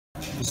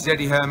This is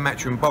Eddie Hearn,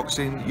 Matchroom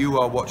Boxing. You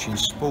are watching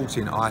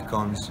Sporting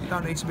Icons. You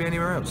don't need to be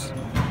anywhere else.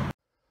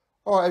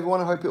 All right,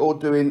 everyone, I hope you're all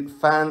doing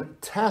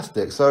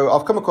fantastic. So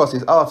I've come across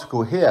this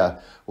article here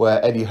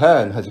where Eddie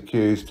Hearn has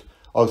accused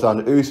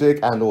Oleksandr Usyk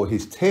and or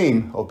his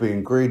team of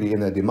being greedy in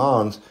their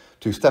demands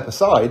to step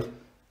aside,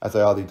 as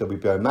they are the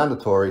WBO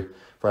mandatory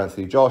for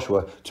Anthony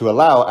Joshua, to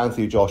allow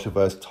Anthony Joshua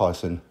versus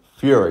Tyson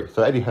Fury.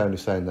 So Eddie Hearn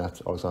is saying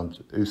that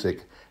Oleksandr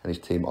Usyk and his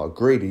team are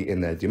greedy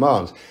in their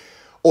demands.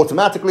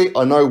 Automatically,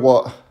 I know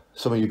what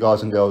some of you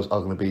guys and girls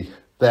are going to be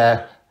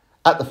there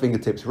at the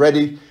fingertips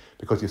ready,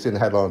 because you've seen the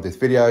headline of this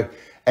video.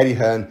 Eddie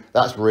Hearn,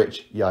 that's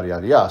rich, yada,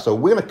 yada, yada. So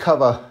we're going to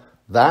cover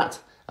that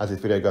as this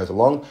video goes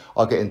along.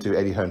 I'll get into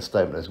Eddie Hearn's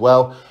statement as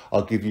well.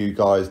 I'll give you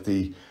guys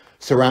the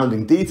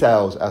surrounding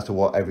details as to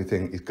what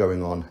everything is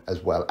going on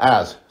as well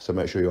as. So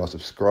make sure you are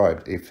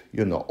subscribed if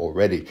you're not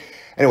already.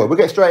 Anyway, we'll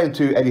get straight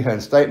into Eddie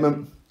Hearn's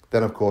statement.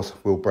 Then, of course,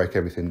 we'll break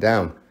everything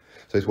down.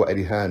 So it's what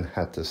Eddie Hearn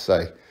had to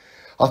say.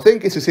 I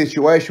think it's a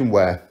situation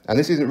where, and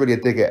this isn't really a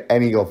dig at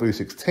any of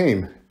Usyk's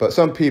team, but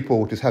some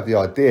people just have the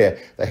idea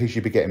that he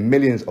should be getting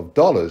millions of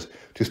dollars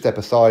to step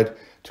aside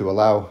to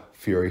allow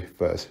Fury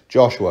versus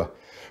Joshua.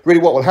 Really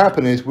what will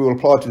happen is we will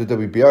apply to the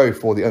WBO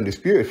for the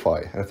undisputed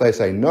fight. And if they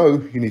say no,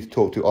 you need to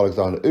talk to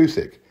Oleksandr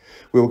Usyk.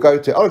 We will go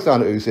to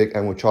Oleksandr Usyk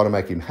and we'll try to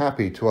make him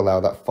happy to allow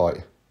that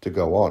fight to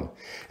go on.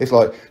 It's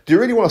like, do you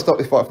really want to stop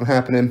this fight from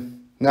happening?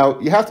 Now,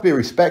 you have to be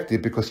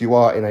respected because you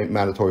are in a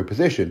mandatory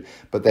position,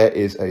 but there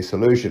is a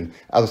solution.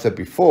 As I said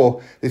before,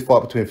 this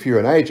fight between Fury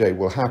and AJ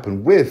will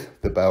happen with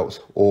the belts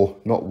or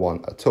not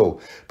one at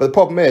all. But the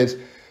problem is,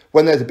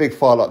 when there's a big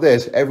fight like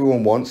this,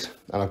 everyone wants,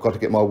 and I've got to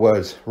get my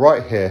words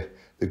right here,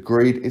 the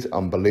greed is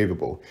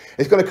unbelievable.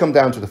 It's going to come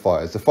down to the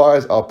fighters. The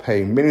fighters are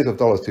paying millions of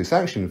dollars to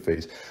sanction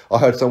fees. I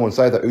heard someone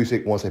say that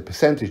Usyk wants a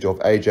percentage of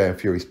AJ and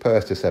Fury's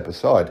purse to step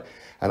aside.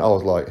 And I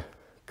was like,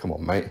 come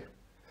on, mate.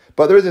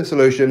 But there is a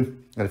solution.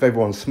 And if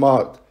everyone's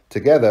smart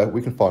together,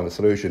 we can find a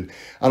solution.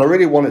 And I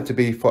really want it to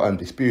be for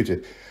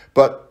undisputed.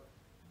 But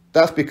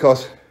that's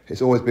because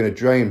it's always been a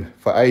dream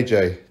for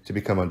AJ to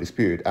become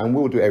undisputed. And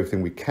we'll do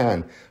everything we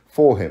can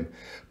for him.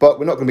 But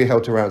we're not going to be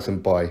held to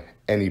ransom by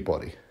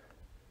anybody.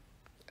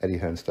 Eddie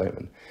Hearn's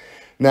statement.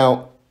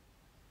 Now,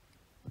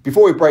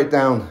 before we break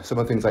down some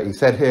of the things that he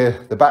said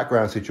here, the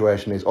background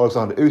situation is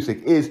Oleksandr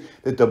Usyk is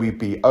the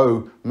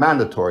WBO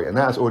mandatory. And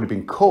that has already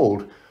been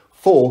called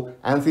for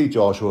Anthony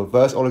Joshua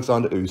versus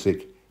Oleksandr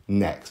Usyk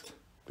next.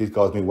 These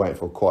guys have been waiting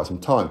for quite some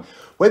time.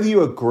 Whether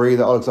you agree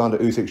that Oleksandr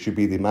Usyk should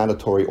be the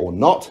mandatory or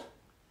not,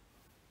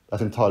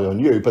 that's entirely on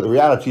you. But the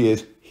reality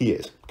is, he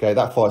is. Okay,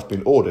 that fight's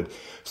been ordered.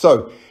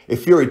 So,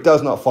 if Fury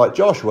does not fight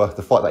Joshua,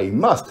 the fight that he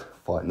must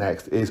fight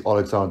next is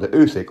Oleksandr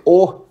Usyk,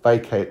 or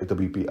vacate the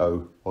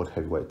WBO World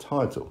Heavyweight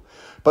title.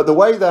 But the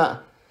way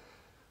that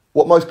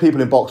what most people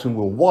in boxing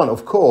will want,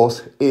 of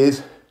course,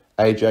 is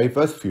AJ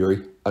versus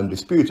Fury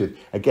undisputed.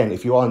 Again,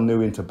 if you are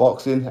new into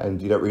boxing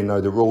and you don't really know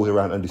the rules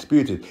around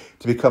undisputed,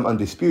 to become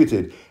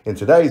undisputed in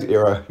today's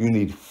era, you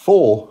need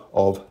 4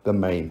 of the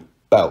main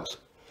belts: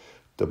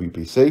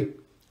 WBC,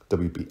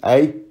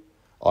 WBA,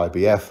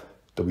 IBF,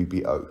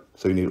 WBO.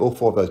 So you need all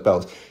 4 of those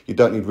belts. You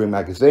don't need Ring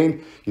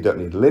Magazine, you don't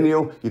need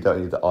Lineal, you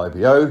don't need the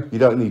IBO, you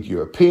don't need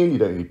European, you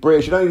don't need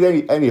British, you don't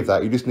need any of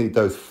that. You just need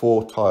those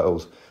 4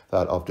 titles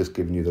that I've just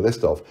given you the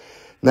list of.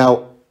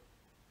 Now,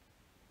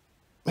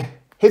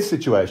 his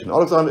situation,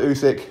 Oleksandr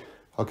Usyk,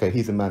 okay,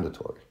 he's a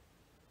mandatory.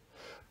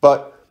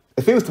 But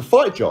if he was to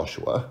fight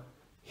Joshua,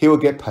 he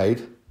would get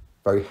paid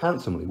very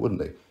handsomely,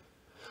 wouldn't he?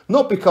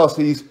 Not because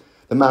he's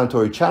the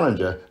mandatory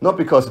challenger, not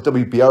because the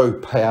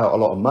WBO pay out a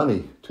lot of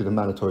money to the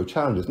mandatory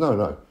challengers. No,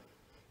 no.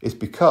 It's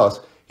because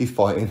he's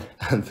fighting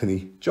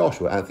Anthony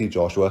Joshua. Anthony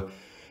Joshua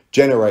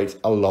generates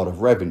a lot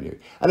of revenue.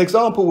 An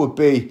example would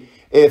be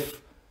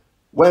if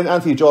when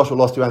Anthony Joshua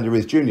lost to Andy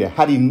Ruiz Jr.,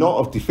 had he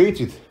not have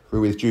defeated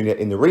Ruiz Jr.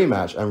 in the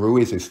rematch, and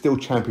Ruiz is still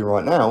champion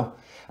right now,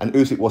 and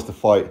Usyk was to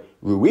fight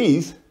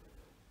Ruiz,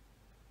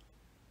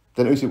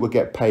 then Usyk would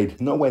get paid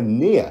nowhere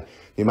near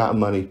the amount of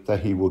money that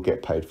he will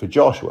get paid for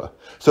Joshua.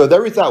 So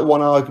there is that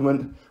one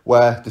argument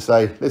where to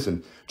say,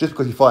 listen, just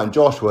because you're fighting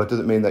Joshua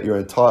doesn't mean that you're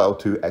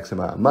entitled to X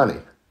amount of money.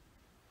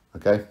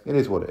 Okay, it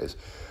is what it is.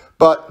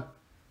 But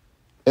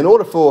in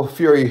order for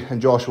Fury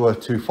and Joshua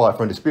to fight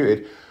for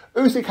undisputed,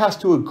 Usyk has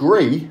to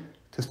agree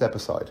to step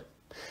aside.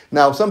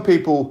 Now, some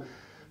people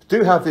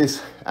do have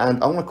this,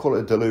 and I want to call it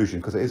a delusion,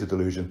 because it is a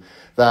delusion,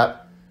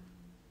 that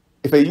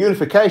if a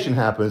unification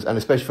happens, and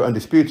especially for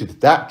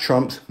undisputed, that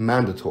trumps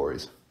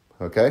mandatories,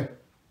 okay?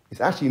 It's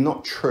actually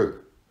not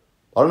true.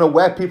 I don't know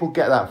where people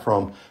get that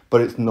from,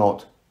 but it's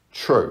not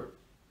true.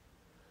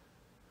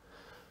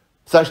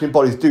 Sanctioning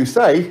bodies do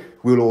say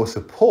we will all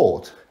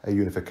support a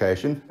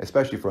unification,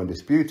 especially for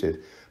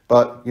undisputed,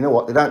 but you know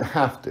what? They don't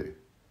have to.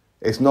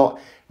 It's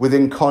not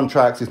within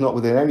contracts, it's not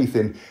within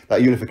anything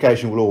that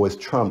unification will always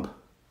trump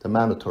the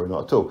mandatory,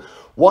 not at all.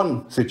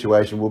 One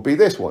situation will be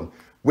this one,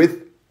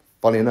 with,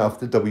 funny enough,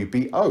 the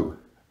WBO.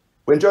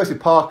 When Josie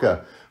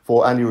Parker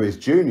fought Andy Ruiz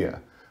Jr.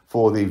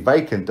 for the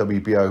vacant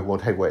WBO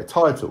World Heavyweight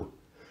title,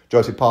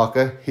 Josie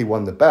Parker, he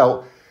won the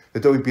belt. The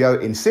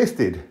WBO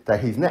insisted that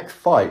his next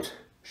fight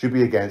should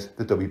be against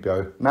the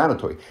WBO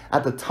mandatory.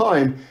 At the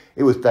time,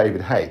 it was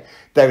David Haye.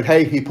 David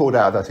Haye, he pulled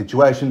out of that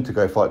situation to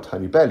go fight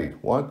Tony Bellew.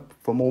 Why?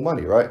 For more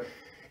money, right?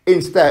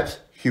 In steps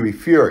Hughie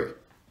Fury.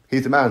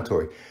 He's the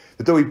mandatory.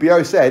 The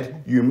WBO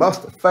said, you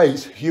must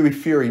face Hughie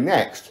Fury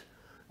next.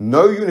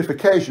 No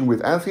unification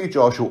with Anthony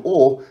Joshua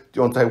or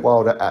Deontay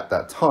Wilder at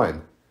that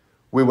time.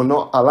 We will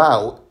not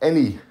allow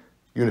any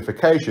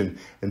unification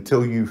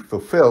until you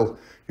fulfill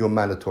your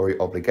mandatory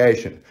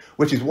obligation,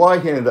 which is why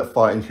he ended up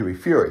fighting Hughie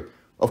Fury.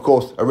 Of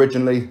course,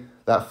 originally,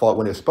 that fight,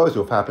 when it was supposed to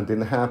have happened,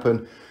 didn't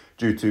happen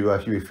due to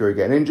Hughie Fury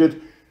getting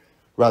injured.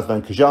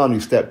 Razvan Kajan, who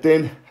stepped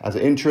in as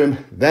an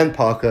interim, then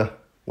Parker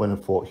went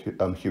and fought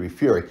Hughie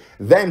Fury.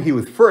 Then he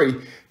was free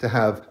to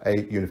have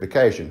a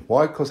unification.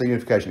 Why? Because a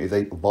unification is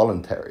a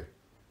voluntary.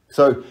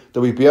 So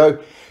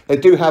WBO, they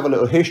do have a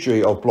little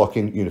history of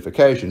blocking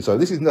unification. So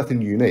this is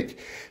nothing unique.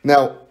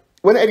 Now,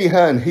 when Eddie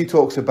Hearn, he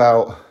talks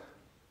about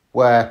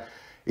where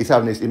he's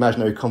having this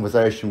imaginary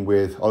conversation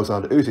with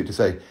Oleksandr Usyk to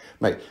say,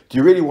 mate, do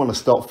you really want to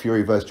stop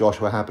Fury versus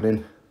Joshua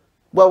happening?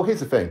 Well, here's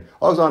the thing.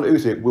 Oleksandr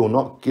Usyk will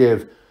not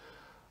give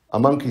a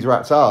monkey's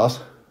rat's ass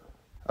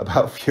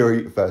about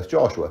Fury versus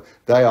Joshua.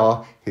 They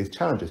are his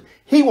challengers.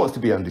 He wants to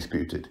be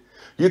undisputed.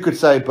 You could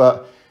say,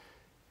 but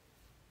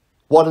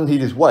why doesn't he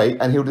just wait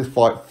and he'll just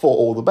fight for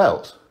all the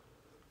belts?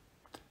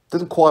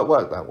 Doesn't quite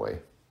work that way.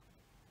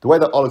 The way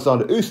that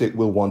Oleksandr Usyk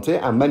will want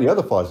it, and many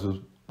other fighters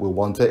will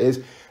want it,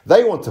 is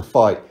they want to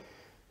fight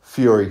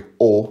Fury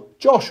or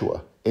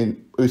Joshua.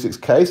 In Usyk's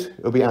case,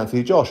 it'll be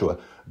Anthony Joshua.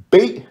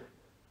 Beat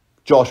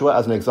Joshua,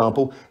 as an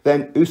example,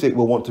 then Usyk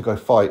will want to go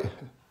fight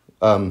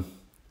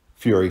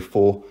Fury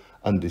for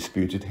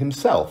undisputed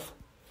himself.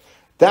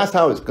 That's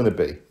how it's going to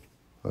be,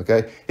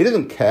 okay? He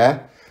doesn't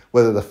care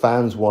whether the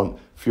fans want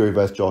Fury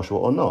versus Joshua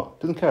or not.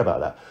 Doesn't care about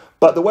that.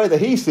 But the way that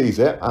he sees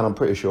it, and I'm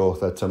pretty sure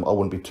that I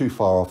wouldn't be too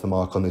far off the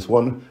mark on this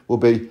one, will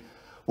be,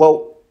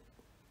 well,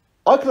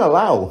 I can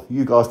allow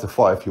you guys to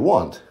fight if you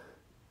want,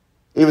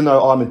 even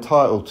though I'm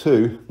entitled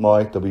to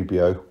my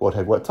WBO World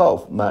Heavyweight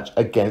title match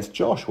against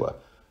Joshua.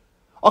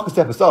 I can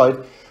step aside,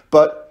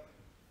 but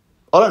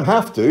I don't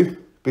have to,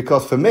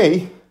 because for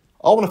me,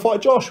 I want to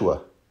fight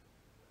Joshua.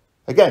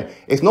 Again,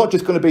 it's not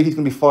just going to be he's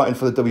going to be fighting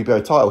for the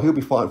WBO title. He'll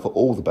be fighting for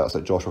all the belts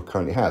that Joshua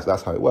currently has.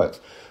 That's how it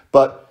works.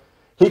 But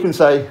he can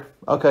say,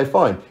 okay,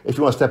 fine. If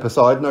you want to step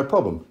aside, no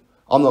problem.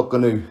 I'm not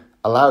going to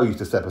allow you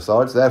to step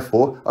aside. So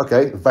therefore,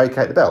 okay,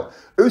 vacate the belt.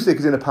 Usyk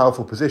is in a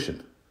powerful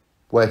position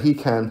where he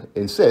can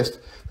insist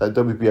that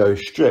WBO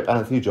strip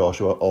Anthony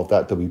Joshua of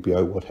that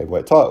WBO World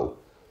Heavyweight title.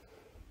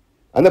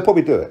 And they'll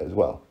probably do it as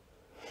well.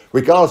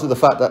 Regardless of the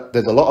fact that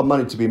there's a lot of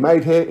money to be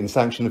made here in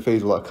sanction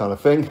fees, all that kind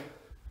of thing.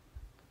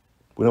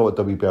 We know what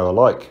WBO are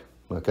like,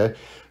 okay?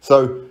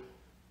 So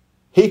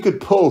he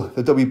could pull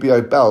the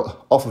WBO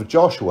belt off of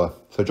Joshua.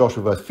 So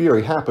Joshua versus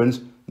Fury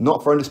happens,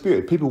 not for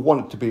undisputed. People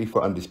want it to be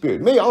for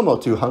undisputed. Me, I'm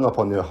not too hung up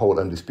on the whole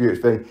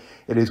undisputed thing.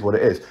 It is what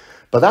it is.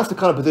 But that's the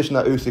kind of position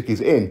that Usyk is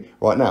in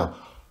right now.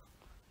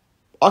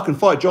 I can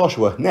fight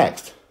Joshua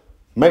next,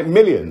 make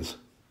millions,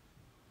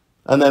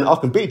 and then I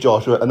can beat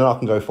Joshua, and then I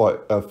can go fight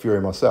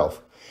Fury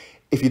myself.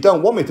 If you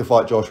don't want me to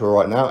fight Joshua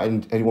right now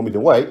and you want me to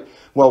wait,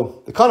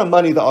 well, the kind of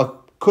money that I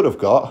could have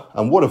got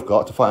and would have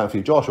got to fight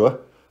Anthony Joshua,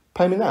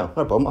 pay me now.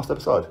 No problem, I'll step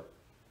aside.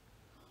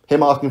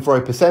 Him asking for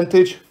a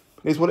percentage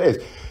is what it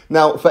is.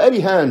 Now, for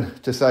Eddie Hearn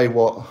to say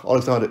what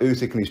Oleksandr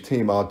Usyk and his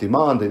team are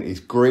demanding is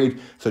greed,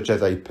 such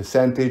as a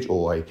percentage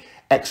or a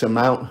X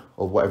amount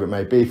of whatever it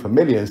may be for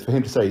millions, for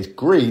him to say he's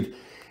greed,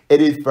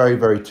 it is very,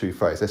 very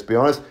two-faced. Let's be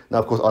honest. Now,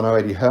 of course, I know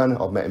Eddie Hearn.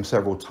 I've met him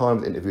several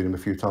times, interviewed him a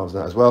few times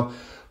now as well.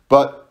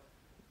 But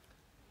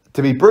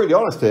to be brutally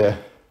honest here,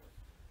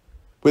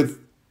 with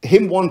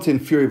him wanting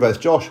Fury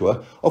versus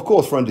Joshua, of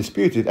course, for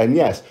undisputed, and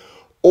yes,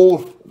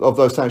 all of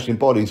those sanctioning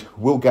bodies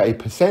will get a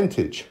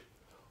percentage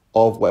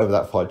of whatever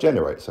that fight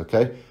generates,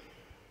 okay?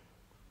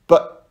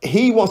 But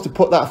he wants to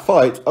put that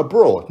fight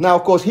abroad. Now,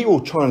 of course, he will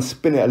try and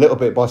spin it a little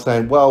bit by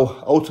saying,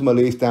 well,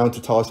 ultimately it's down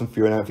to Tyson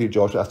Fury and Anthony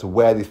Joshua as to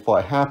where this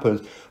fight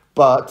happens.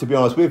 But to be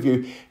honest with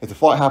you, if the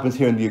fight happens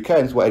here in the UK,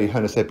 and it's what Eddie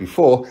Hearn said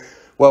before,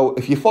 well,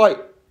 if you fight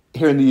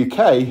here in the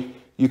UK,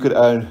 you could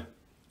earn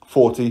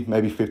 40,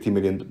 maybe 50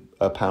 million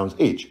pounds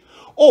each.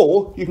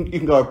 Or you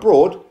can go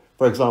abroad,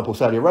 for example,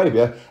 Saudi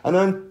Arabia, and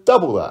earn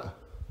double that.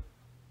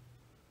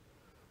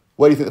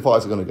 Where do you think the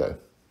fights are going to go?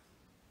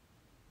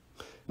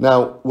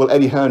 Now, will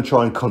Eddie Hearn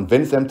try and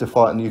convince them to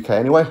fight in the UK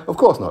anyway? Of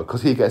course not,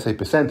 because he gets a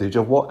percentage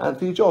of what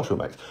Anthony Joshua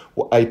makes.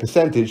 A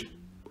percentage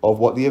of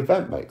what the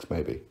event makes,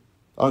 maybe.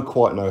 I don't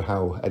quite know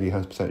how Eddie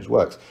Hearn's percentage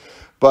works.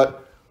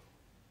 But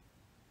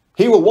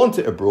he will want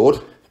it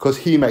abroad because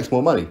he makes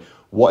more money.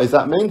 What does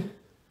that mean?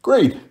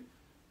 Greed.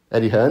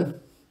 Eddie Hearn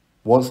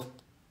wants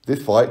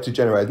this fight to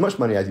generate as much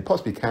money as he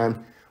possibly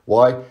can.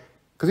 Why?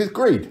 Because it's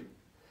greed.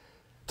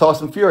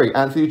 Tyson Fury,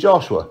 Anthony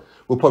Joshua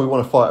will probably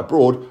want to fight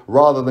abroad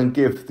rather than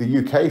give the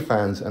UK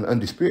fans an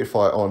undisputed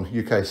fight on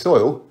UK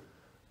soil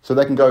so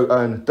they can go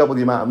earn double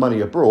the amount of money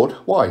abroad.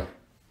 Why?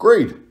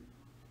 Greed.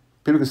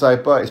 People can say,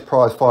 but it's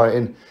prize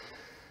fighting.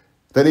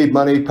 They need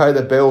money, pay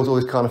their bills, all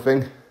this kind of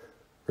thing.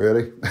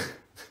 Really?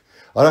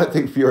 I don't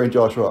think Fury and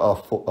Joshua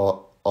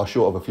are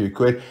short of a few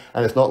quid,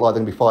 and it's not like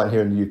they're going to be fighting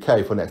here in the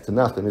UK for next to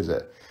nothing, is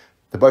it?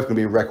 They're both going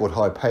to be record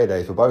high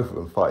paydays for both of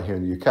them fighting here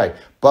in the UK.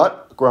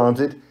 But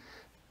granted,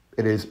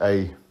 it is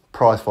a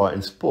prize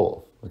fighting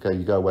sport. Okay,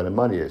 you go where the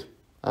money is.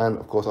 And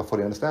of course, I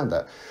fully understand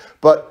that.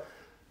 But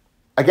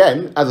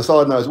again, as a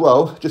side note as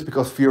well, just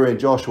because Fury and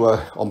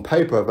Joshua on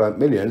paper have earned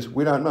millions,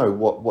 we don't know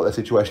what their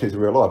situation is in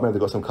real life. Maybe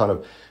they've got some kind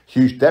of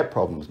huge debt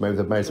problems. Maybe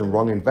they've made some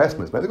wrong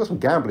investments. Maybe they've got some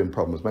gambling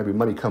problems. Maybe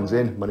money comes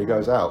in, money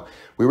goes out.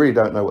 We really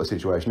don't know what the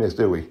situation is,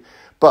 do we?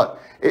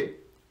 But it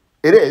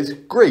is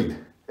greed,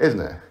 isn't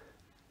it?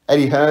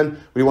 Eddie Hearn,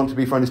 will he want to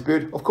be for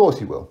undisputed? Of course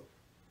he will.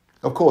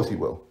 Of course he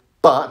will.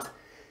 But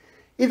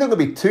he's not going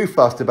to be too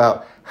fussed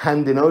about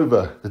handing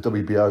over the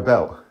WBO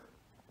belt,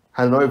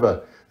 handing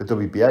over the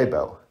WBA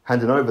belt,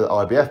 handing over the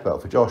IBF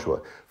belt for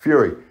Joshua.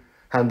 Fury,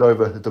 hand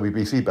over the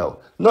WBC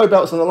belt. No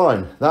belts on the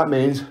line. That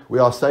means we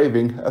are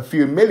saving a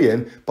few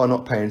million by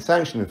not paying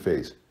sanctioning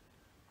fees.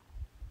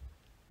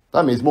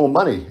 That means more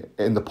money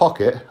in the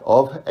pocket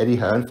of Eddie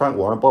Hearn, Frank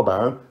Warren, Bob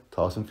Arum,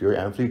 Tyson Fury,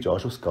 Anthony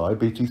Joshua, Sky,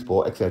 BT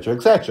Sport, etc.,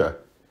 etc.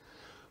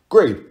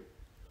 Greed.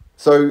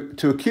 So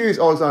to accuse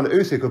Oleksandr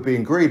Usyk of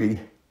being greedy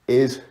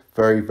is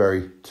very,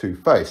 very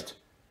two-faced.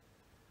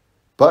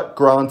 But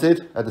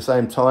granted, at the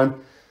same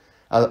time,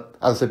 as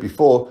I said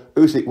before,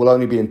 Usyk will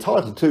only be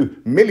entitled to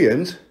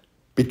millions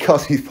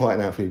because he's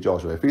fighting Anthony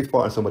Joshua. If he's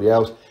fighting somebody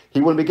else,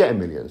 he wouldn't be getting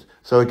millions.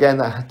 So again,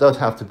 that does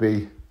have to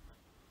be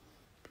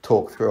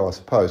talked through, I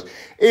suppose.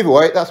 Either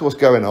way, that's what's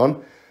going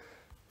on.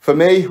 For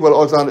me, will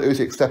Oleksandr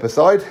Usyk step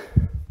aside?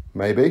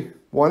 Maybe.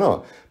 Why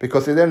not?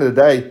 Because at the end of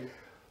the day,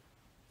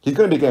 he's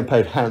going to be getting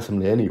paid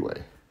handsomely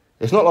anyway.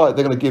 It's not like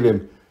they're going to give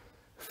him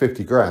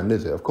 50 grand,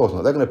 is it? Of course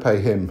not. They're going to pay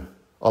him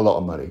a lot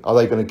of money. Are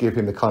they going to give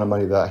him the kind of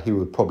money that he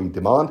would probably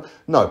demand?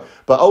 No.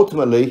 But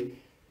ultimately,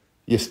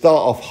 you start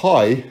off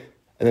high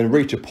and then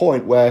reach a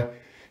point where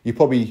you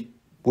probably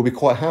will be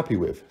quite happy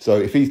with. So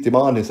if he's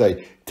demanding,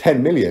 say,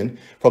 10 million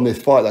from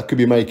this fight that could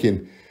be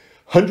making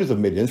hundreds of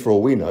millions for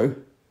all we know,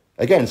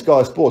 again,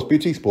 Sky Sports,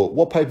 BT Sport,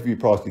 what pay-per-view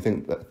price do you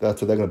think that they're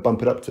going to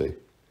bump it up to?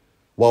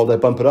 While they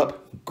bump it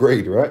up,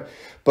 greed, right?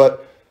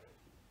 But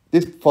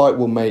this fight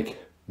will make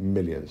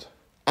millions.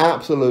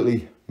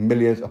 Absolutely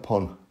millions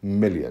upon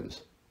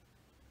millions.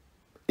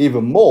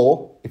 Even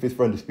more if it's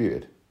for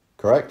undisputed,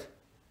 correct?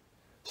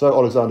 So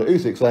Oleksandr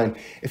Usyk saying,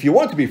 if you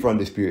want to be for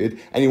undisputed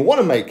and you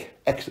want to make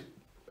X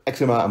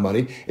amount of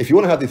money, if you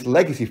want to have this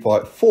legacy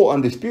fight for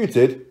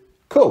undisputed,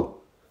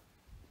 cool,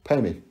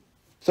 pay me.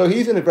 So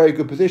he's in a very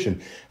good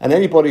position. And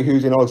anybody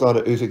who's in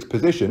Oleksandr Usyk's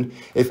position,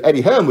 if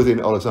Eddie Hearn was in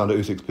Oleksandr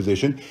Usyk's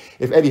position,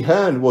 if Eddie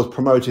Hearn was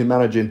promoting,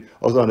 managing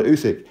Oleksandr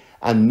Usyk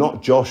and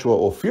not Joshua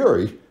or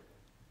Fury,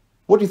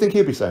 what do you think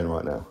he'd be saying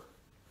right now?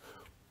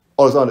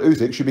 Oleksandr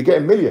Usyk should be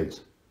getting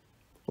millions.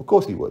 Of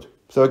course he would.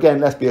 So again,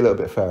 let's be a little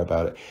bit fair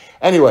about it.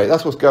 Anyway,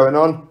 that's what's going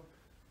on.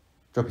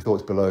 Drop your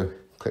thoughts below,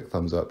 click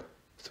thumbs up,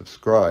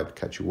 subscribe.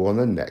 Catch you all on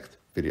the next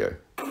video.